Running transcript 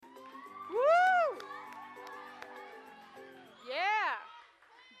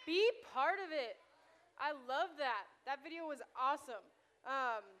I love that. That video was awesome.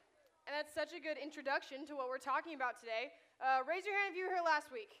 And that's such a good introduction to what we're talking about today. Raise your hand if you were here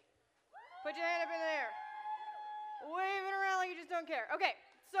last week. Put your hand up in the air. Waving around like you just don't care. Okay,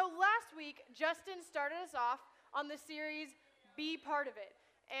 so last week, Justin started us off on the series, Be Part of It.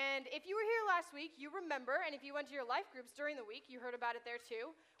 And if you were here last week, you remember, and if you went to your life groups during the week, you heard about it there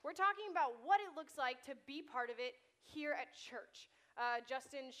too. We're talking about what it looks like to be part of it here at church.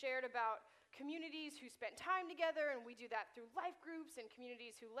 Justin shared about communities who spent time together, and we do that through life groups, and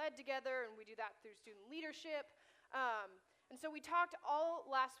communities who led together, and we do that through student leadership. And so we talked all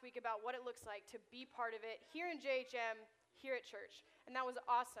last week about what it looks like to be part of it here in JHM, here at church, and that was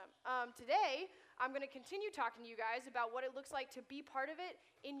awesome. Today, I'm going to continue talking to you guys about what it looks like to be part of it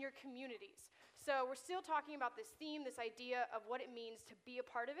in your communities. So we're still talking about this theme, this idea of what it means to be a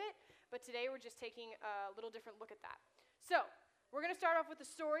part of it, but today we're just taking a little different look at that. So we're going to start off with a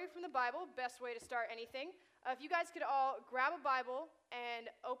story from the Bible, best way to start anything. If you guys could all grab a Bible and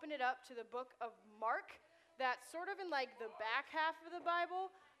open it up to the book of Mark, that's sort of in like the back half of the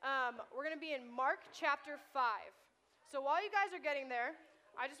Bible. We're going to be in Mark chapter 5. So while you guys are getting there,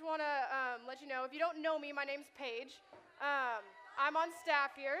 I just want to let you know, if you don't know me, my name's Paige. I'm on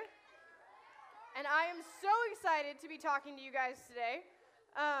staff here, and I am so excited to be talking to you guys today.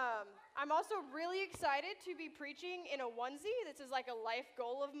 I'm also really excited to be preaching in a onesie. This is like a life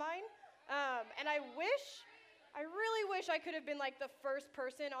goal of mine, and I really wish I could have been like the first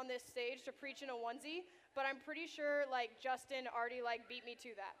person on this stage to preach in a onesie, but I'm pretty sure like Justin already like beat me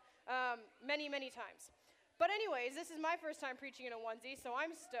to that many times. But anyways, this is my first time preaching in a onesie, so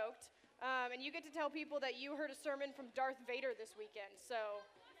I'm stoked. And you get to tell people that you heard a sermon from Darth Vader this weekend, so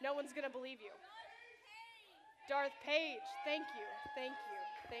no one's going to believe you. Darth Page, thank you.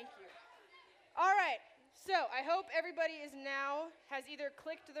 All right, so I hope everybody has either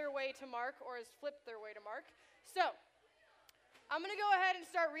clicked their way to Mark or has flipped their way to Mark. So I'm going to go ahead and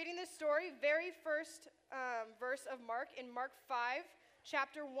start reading this story, very first verse of Mark, in Mark 5,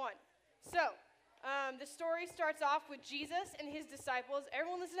 chapter 1. So the story starts off with Jesus and his disciples.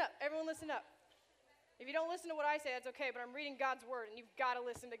 Everyone listen up. If you don't listen to what I say, that's okay, but I'm reading God's word, and you've got to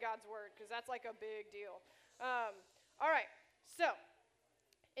listen to God's word, because that's like a big deal. All right, so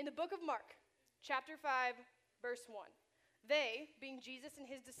in the book of Mark, chapter 5, verse 1, they, being Jesus and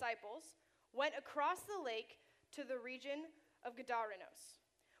his disciples, went across the lake to the region of Gadarenos.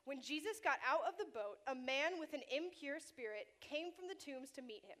 When Jesus got out of the boat, a man with an impure spirit came from the tombs to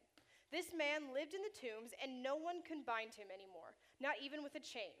meet him. This man lived in the tombs, and no one could bind him anymore, not even with a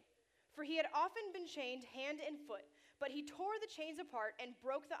chain. For he had often been chained hand and foot, but he tore the chains apart and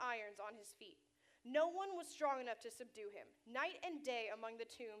broke the irons on his feet. No one was strong enough to subdue him. Night and day among the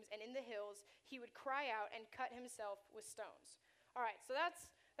tombs and in the hills, he would cry out and cut himself with stones. All right, so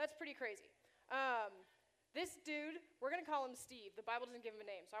that's pretty crazy. This dude, we're going to call him Steve. The Bible doesn't give him a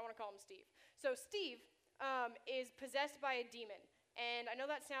name, so I want to call him Steve. So Steve is possessed by a demon. And I know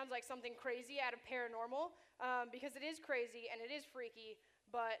that sounds like something crazy out of paranormal, because it is crazy and it is freaky,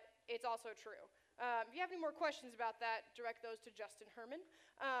 but it's also true. If you have any more questions about that, direct those to Justin Herman.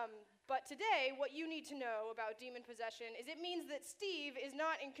 But today, what you need to know about demon possession is it means that Steve is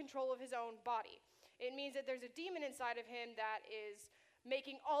not in control of his own body. It means that there's a demon inside of him that is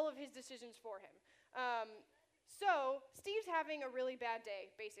making all of his decisions for him. So Steve's having a really bad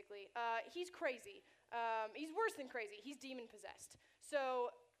day, basically. He's crazy. He's worse than crazy. He's demon-possessed.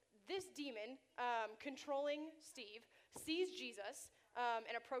 So this demon, controlling Steve, sees Jesus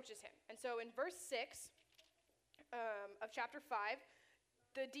and approaches him. And so in verse 6 of chapter 5,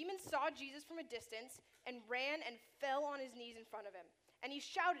 the demon saw Jesus from a distance and ran and fell on his knees in front of him. And he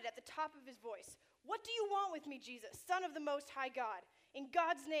shouted at the top of his voice, "What do you want with me, Jesus, Son of the Most High God? In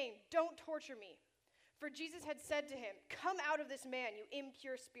God's name, don't torture me." For Jesus had said to him, "Come out of this man, you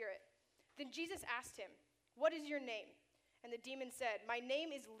impure spirit." Then Jesus asked him, "What is your name?" And the demon said, "My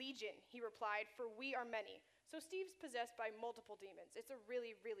name is Legion," he replied, "for we are many." So Steve's possessed by multiple demons. It's a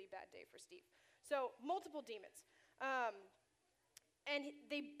really, really bad day for Steve. So multiple demons. And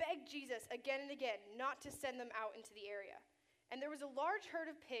they begged Jesus again and again not to send them out into the area. And there was a large herd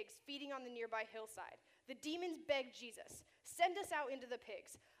of pigs feeding on the nearby hillside. The demons begged Jesus, "Send us out into the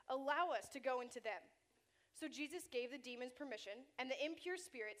pigs. Allow us to go into them." So Jesus gave the demons permission, and the impure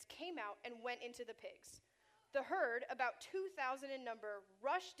spirits came out and went into the pigs. The herd, about 2,000 in number,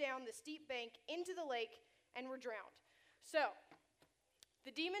 rushed down the steep bank into the lake and were drowned. So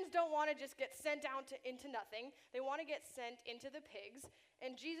the demons don't want to just get sent out into nothing. They want to get sent into the pigs.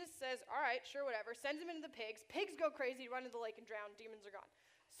 And Jesus says, all right, sure, whatever. Sends them into the pigs. Pigs go crazy, run into the lake and drown. Demons are gone.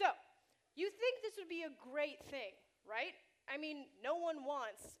 So you think this would be a great thing, right? I mean, no one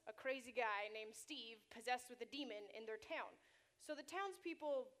wants a crazy guy named Steve possessed with a demon in their town. So the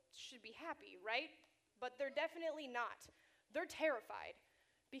townspeople should be happy, right? But they're definitely not. They're terrified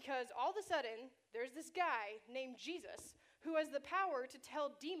because all of a sudden, there's this guy named Jesus who has the power to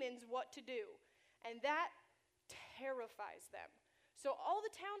tell demons what to do. And that terrifies them. So all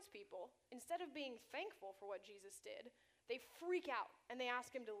the townspeople, instead of being thankful for what Jesus did, they freak out and they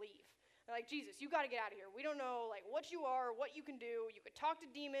ask him to leave. They're like, Jesus, you got to get out of here. We don't know like what you are, what you can do. You could talk to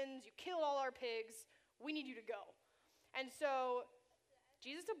demons. You killed all our pigs. We need you to go. And so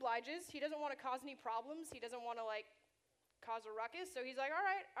Jesus obliges. He doesn't want to cause any problems. He doesn't want to like cause a ruckus. So he's like, all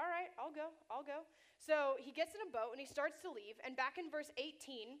right, I'll go. So he gets in a boat and he starts to leave. And back in verse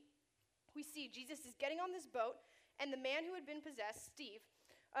 18, we see Jesus is getting on this boat, and the man who had been possessed, Steve,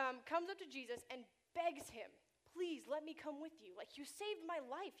 comes up to Jesus and begs him, please let me come with you. Like, you saved my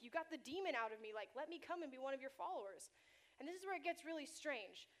life. You got the demon out of me. Like, let me come and be one of your followers. And this is where it gets really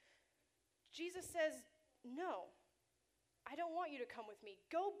strange. Jesus says, no, I don't want you to come with me.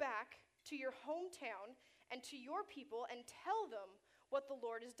 Go back to your hometown and to your people and tell them what the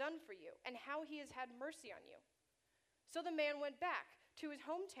Lord has done for you and how he has had mercy on you. So the man went back to his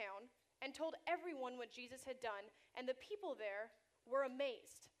hometown and told everyone what Jesus had done, and the people there were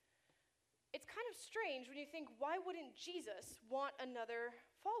amazed. It's kind of strange when you think, why wouldn't Jesus want another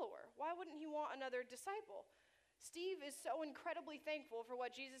follower? Why wouldn't he want another disciple? Steve is so incredibly thankful for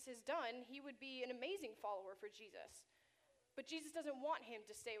what Jesus has done, he would be an amazing follower for Jesus. But Jesus doesn't want him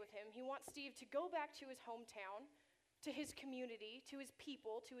to stay with him. He wants Steve to go back to his hometown, to his community, to his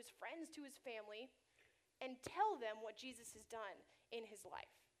people, to his friends, to his family, and tell them what Jesus has done in his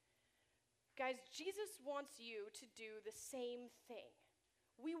life. Guys, Jesus wants you to do the same thing.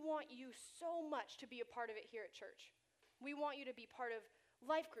 We want you so much to be a part of it here at church. We want you to be part of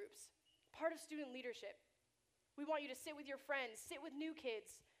life groups, part of student leadership. We want you to sit with your friends, sit with new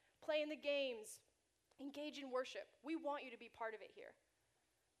kids, play in the games, engage in worship. We want you to be part of it here.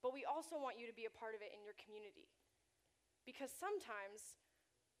 But we also want you to be a part of it in your community. Because sometimes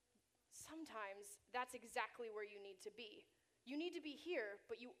that's exactly where you need to be. You need to be here,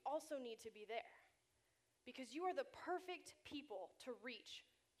 but you also need to be there. Because you are the perfect people to reach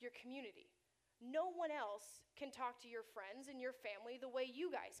your community. No one else can talk to your friends and your family the way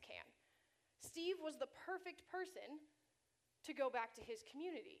you guys can. Steve was the perfect person to go back to his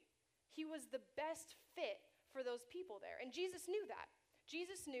community. He was the best fit for those people there. And Jesus knew that.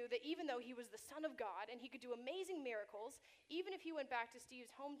 Jesus knew that even though he was the Son of God and he could do amazing miracles, even if he went back to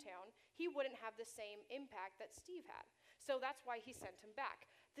Steve's hometown, he wouldn't have the same impact that Steve had. So that's why he sent him back.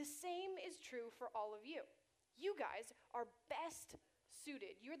 The same is true for all of you. You guys are best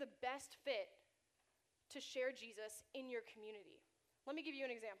suited. You're the best fit to share Jesus in your community. Let me give you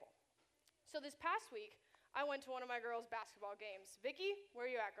an example. So this past week, I went to one of my girls' basketball games. Vicky, where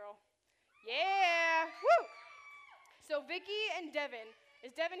are you at, girl? Yeah! Woo! So Vicky and Devin.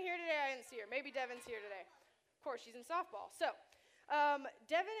 Is Devin here today? I didn't see her. Maybe Devin's here today. Of course, she's in softball. So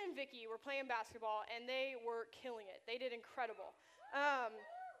Devin and Vicky were playing basketball, and they were killing it. They did incredible.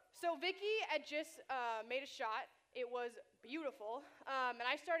 So Vicky had just made a shot. It was beautiful, and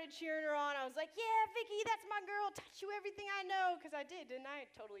I started cheering her on. I was like, yeah, Vicky, that's my girl. Touch you everything I know, because I did, didn't I?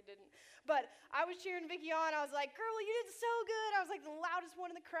 I totally didn't. But I was cheering Vicky on. I was like, girl, you did so good. I was like the loudest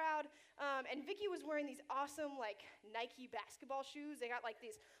one in the crowd, and Vicky was wearing these awesome like Nike basketball shoes. They got like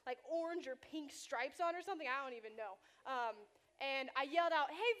these like orange or pink stripes on or something. I don't even know. And I yelled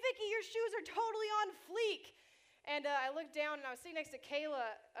out, hey, Vicky, your shoes are totally on fleek. And I looked down, and I was sitting next to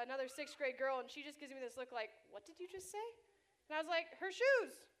Kayla, another 6th grade girl, and she just gives me this look like, what did you just say? And I was like, her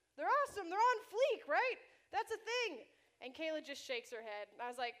shoes, they're awesome. They're on fleek, right? That's a thing. And Kayla just shakes her head. And I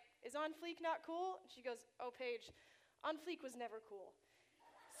was like, is on fleek not cool? And she goes, oh, Paige, on fleek was never cool.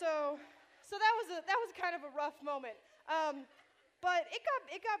 So that was kind of a rough moment. But it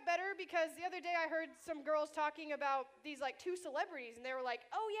got better because the other day I heard some girls talking about these like 2 celebrities, and they were like,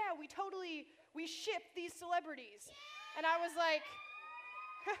 oh yeah, we ship these celebrities. And I was like,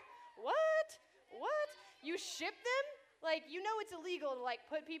 what? You ship them? Like, you know it's illegal to like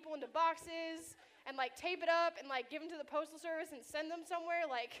put people into boxes and like tape it up and like give them to the postal service and send them somewhere.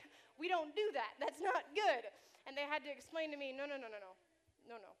 Like, we don't do that. That's not good. And they had to explain to me, no.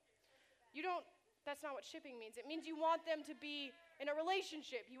 You don't, that's not what shipping means. It means you want them to be in a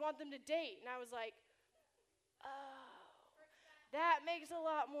relationship. You want them to date. And I was like, oh, that makes a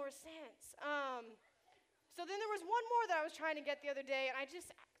lot more sense. So then there was one more that I was trying to get the other day, and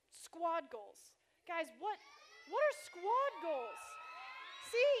squad goals. Guys, what are squad goals?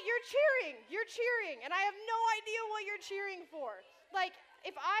 See, you're cheering, and I have no idea what you're cheering for. Like,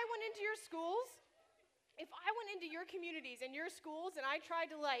 if I went into your schools if I went into your communities and your schools and I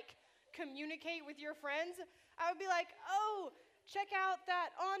tried to like communicate with your friends, I would be like, oh, check out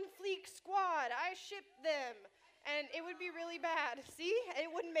that On Fleek squad. I shipped them. And it would be really bad. See? It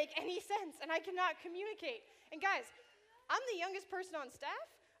wouldn't make any sense. And I cannot communicate. And guys, I'm the youngest person on staff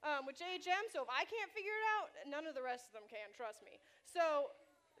with JHM, so if I can't figure it out, none of the rest of them can, trust me. So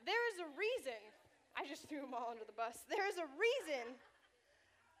there is a reason, I just threw them all under the bus. There is a reason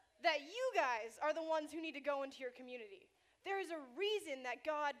that you guys are the ones who need to go into your community. There is a reason that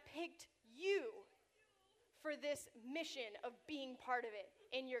God picked you for this mission of being part of it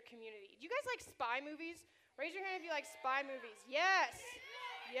in your community. Do you guys like spy movies? Raise your hand if you like spy movies. Yes.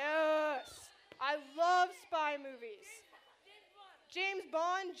 Yes. I love spy movies. James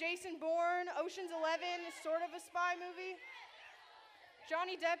Bond, Jason Bourne, Ocean's 11 is sort of a spy movie.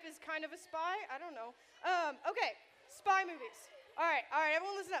 Johnny Depp is kind of a spy. I don't know. Okay, spy movies. All right,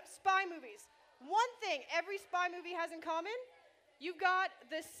 everyone listen up. Spy movies. One thing every spy movie has in common, you've got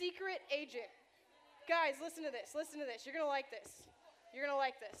the secret agent. Guys, listen to this. You're going to like this.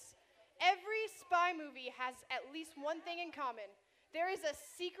 Every spy movie has at least one thing in common. There is a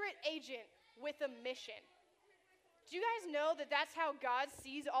secret agent with a mission. Do you guys know that that's how God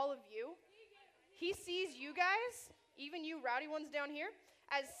sees all of you? He sees you guys, even you rowdy ones down here,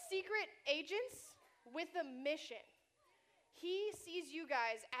 as secret agents with a mission. He sees you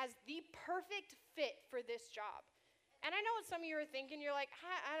guys as the perfect fit for this job. And I know what some of you are thinking. You're like,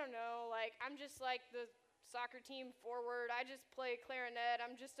 I don't know, like, I'm just like the soccer team forward. I just play clarinet.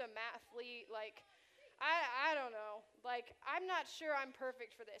 I'm just a mathlete. Like, I don't know. Like, I'm not sure I'm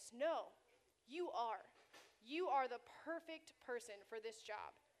perfect for this. No, you are. You are the perfect person for this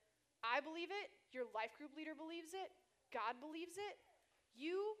job. I believe it. Your life group leader believes it. God believes it.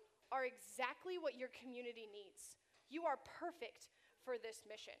 You are exactly what your community needs. You are perfect for this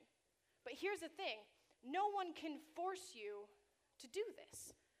mission. But here's the thing. No one can force you to do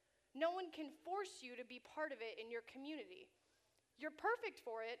this. No one can force you to be part of it in your community. You're perfect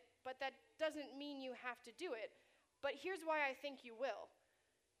for it, but that doesn't mean you have to do it. But here's why I think you will.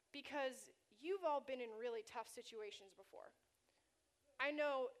 Because you've all been in really tough situations before. I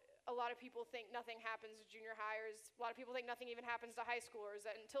know a lot of people think nothing happens to junior hires. A lot of people think nothing even happens to high schoolers,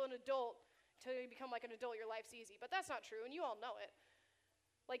 that until you become like an adult, your life's easy. But that's not true, and you all know it.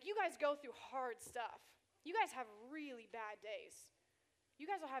 Like, you guys go through hard stuff. You guys have really bad days. You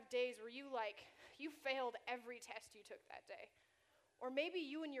guys will have days where you failed every test you took that day. Or maybe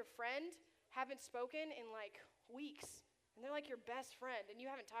you and your friend haven't spoken in like weeks, and they're like your best friend, and you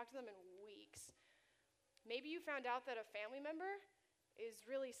haven't talked to them in weeks. Maybe you found out that a family member is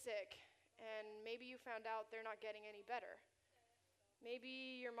really sick, and maybe you found out they're not getting any better.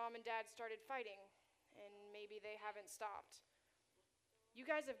 Maybe your mom and dad started fighting, and maybe they haven't stopped. You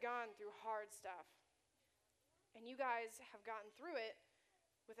guys have gone through hard stuff, and you guys have gotten through it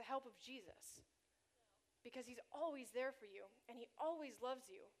with the help of Jesus, because he's always there for you, and he always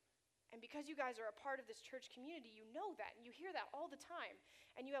loves you. And because you guys are a part of this church community, you know that, and you hear that all the time.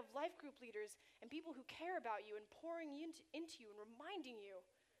 And you have life group leaders and people who care about you and pouring into you and reminding you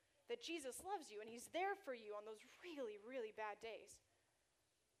that Jesus loves you, and he's there for you on those really, really bad days.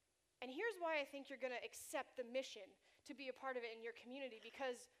 And here's why I think you're going to accept the mission to be a part of it in your community,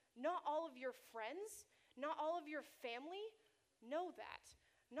 because not all of your friends, not all of your family know that.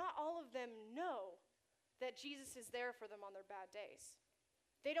 Not all of them know that Jesus is there for them on their bad days.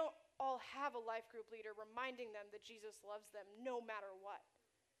 They don't all have a life group leader reminding them that Jesus loves them no matter what.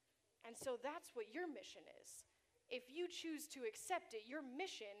 And so that's what your mission is. If you choose to accept it, your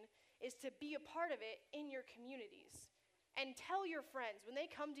mission is to be a part of it in your communities. And tell your friends when they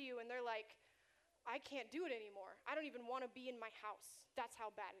come to you and they're like, I can't do it anymore. I don't even want to be in my house. That's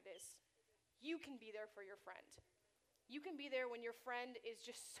how bad it is. You can be there for your friend. You can be there when your friend is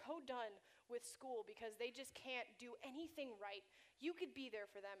just so done with school because they just can't do anything right. You could be there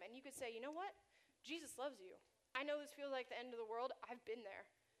for them, and you could say, you know what? Jesus loves you. I know this feels like the end of the world. I've been there.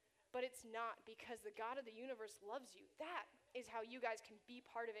 But it's not, because the God of the universe loves you. That is how you guys can be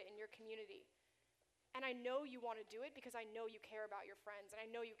part of it in your community. And I know you want to do it because I know you care about your friends, and I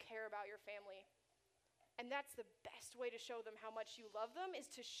know you care about your family. And that's the best way to show them how much you love them, is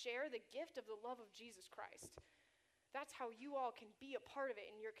to share the gift of the love of Jesus Christ. That's how you all can be a part of it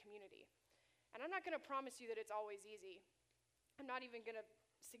in your community. And I'm not going to promise you that it's always easy. I'm not even going to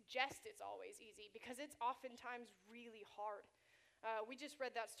suggest it's always easy, because it's oftentimes really hard. We just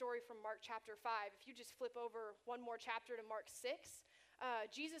read that story from Mark chapter 5. If you just flip over one more chapter to Mark 6,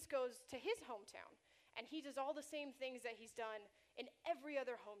 Jesus goes to his hometown, and he does all the same things that he's done in every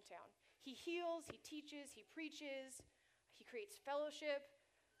other hometown. He heals, he teaches, he preaches, he creates fellowship.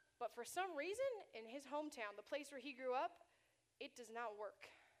 But for some reason, in his hometown, the place where he grew up, it does not work.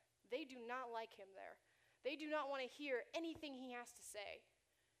 They do not like him there. They do not want to hear anything he has to say.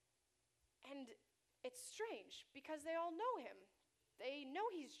 And it's strange because they all know him. They know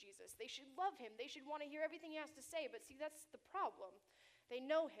he's Jesus. They should love him. They should want to hear everything he has to say. But see, that's the problem. They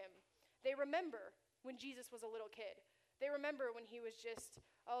know him. They remember when Jesus was a little kid. They remember when he was just,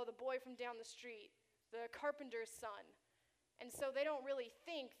 the boy from down the street, the carpenter's son. And so they don't really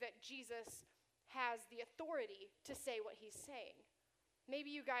think that Jesus has the authority to say what he's saying. Maybe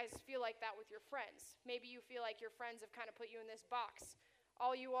you guys feel like that with your friends. Maybe you feel like your friends have kind of put you in this box.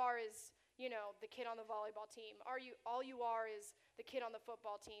 All you are is, the kid on the volleyball team. All you are is the kid on the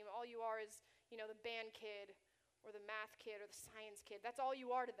football team. All you are is, the band kid or the math kid or the science kid. That's all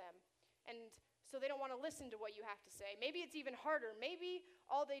you are to them. And so they don't want to listen to what you have to say. Maybe it's even harder. Maybe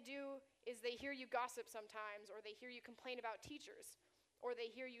all they do is they hear you gossip sometimes, or they hear you complain about teachers, or they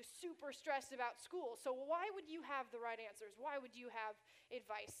hear you super stressed about school. So why would you have the right answers? Why would you have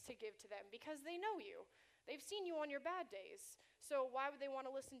advice to give to them? Because they know you. They've seen you on your bad days. So why would they want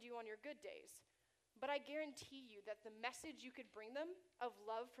to listen to you on your good days? But I guarantee you that the message you could bring them of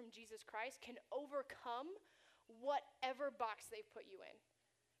love from Jesus Christ can overcome whatever box they've put you in.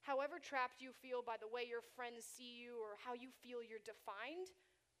 However trapped you feel by the way your friends see you or how you feel you're defined,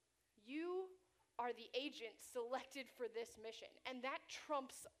 you are the agent selected for this mission. And that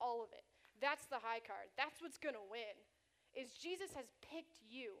trumps all of it. That's the high card. That's what's going to win, is Jesus has picked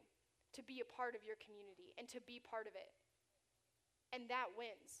you to be a part of your community and to be part of it. And that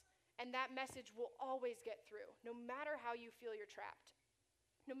wins. And that message will always get through, no matter how you feel you're trapped,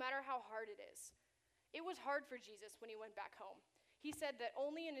 no matter how hard it is. It was hard for Jesus when he went back home. He said that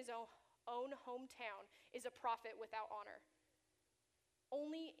only in his own hometown is a prophet without honor.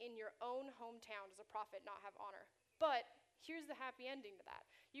 Only in your own hometown does a prophet not have honor. But here's the happy ending to that.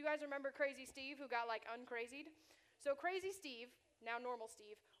 You guys remember Crazy Steve who got uncrazied? So Crazy Steve, now normal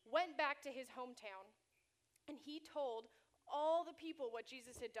Steve, went back to his hometown and he told all the people what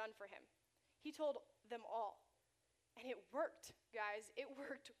Jesus had done for him. He told them all. And it worked, guys. It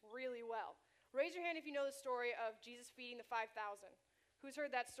worked really well. Raise your hand if you know the story of Jesus feeding the 5,000. Who's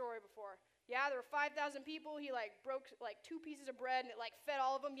heard that story before? Yeah, there were 5,000 people. He broke 2 pieces of bread and it fed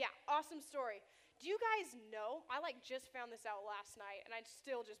all of them. Yeah, awesome story. Do you guys know, I just found this out last night and it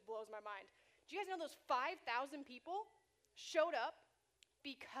still just blows my mind. Do you guys know those 5,000 people showed up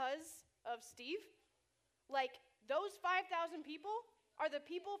because of Steve? Those 5,000 people are the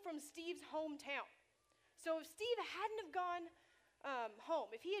people from Steve's hometown. So if Steve hadn't have gone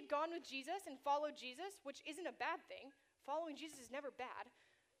home, if he had gone with Jesus and followed Jesus, which isn't a bad thing, following Jesus is never bad,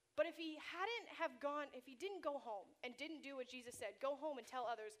 but if he didn't go home and didn't do what Jesus said, go home and tell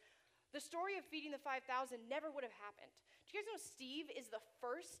others, the story of feeding the 5,000 never would have happened. Do you guys know Steve is the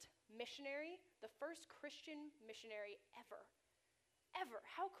first missionary, the first Christian missionary ever? Ever.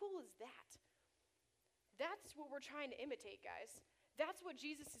 How cool is that? That's what we're trying to imitate, guys. That's what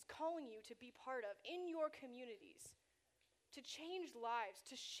Jesus is calling you to be part of in your communities. To change lives,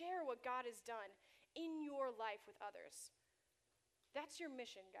 to share what God has done in your life with others. That's your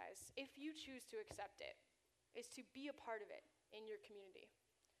mission, guys, if you choose to accept it, is to be a part of it in your community.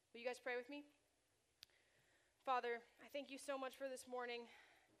 Will you guys pray with me? Father, I thank you so much for this morning.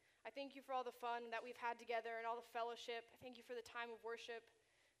 I thank you for all the fun that we've had together and all the fellowship. I thank you for the time of worship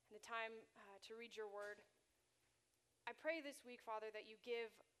and the time to read your word. I pray this week, Father, that you give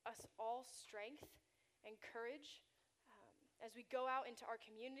us all strength and courage as we go out into our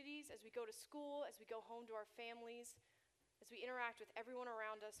communities, as we go to school, as we go home to our families, as we interact with everyone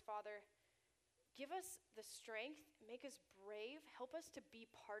around us, Father. Give us the strength, make us brave, help us to be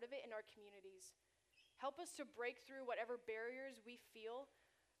part of it in our communities. Help us to break through whatever barriers we feel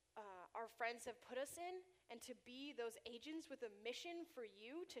our friends have put us in, and to be those agents with a mission for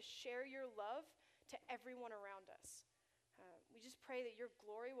you to share your love to everyone around us. We just pray that your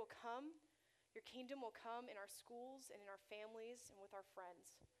glory will come, your kingdom will come in our schools and in our families and with our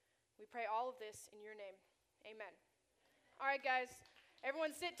friends. We pray all of this in your name. Amen. All right, guys,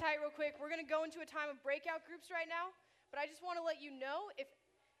 everyone sit tight real quick. We're going to go into a time of breakout groups right now, but I just want to let you know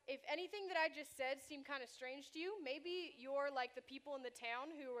if anything that I just said seemed kind of strange to you, maybe you're like the people in the town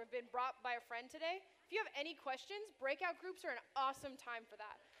who have been brought by a friend today. If you have any questions, breakout groups are an awesome time for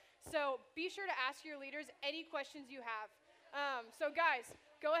that. So be sure to ask your leaders any questions you have. So guys,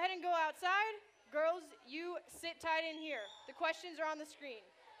 go ahead and go outside. Girls, you sit tight in here. The questions are on the screen.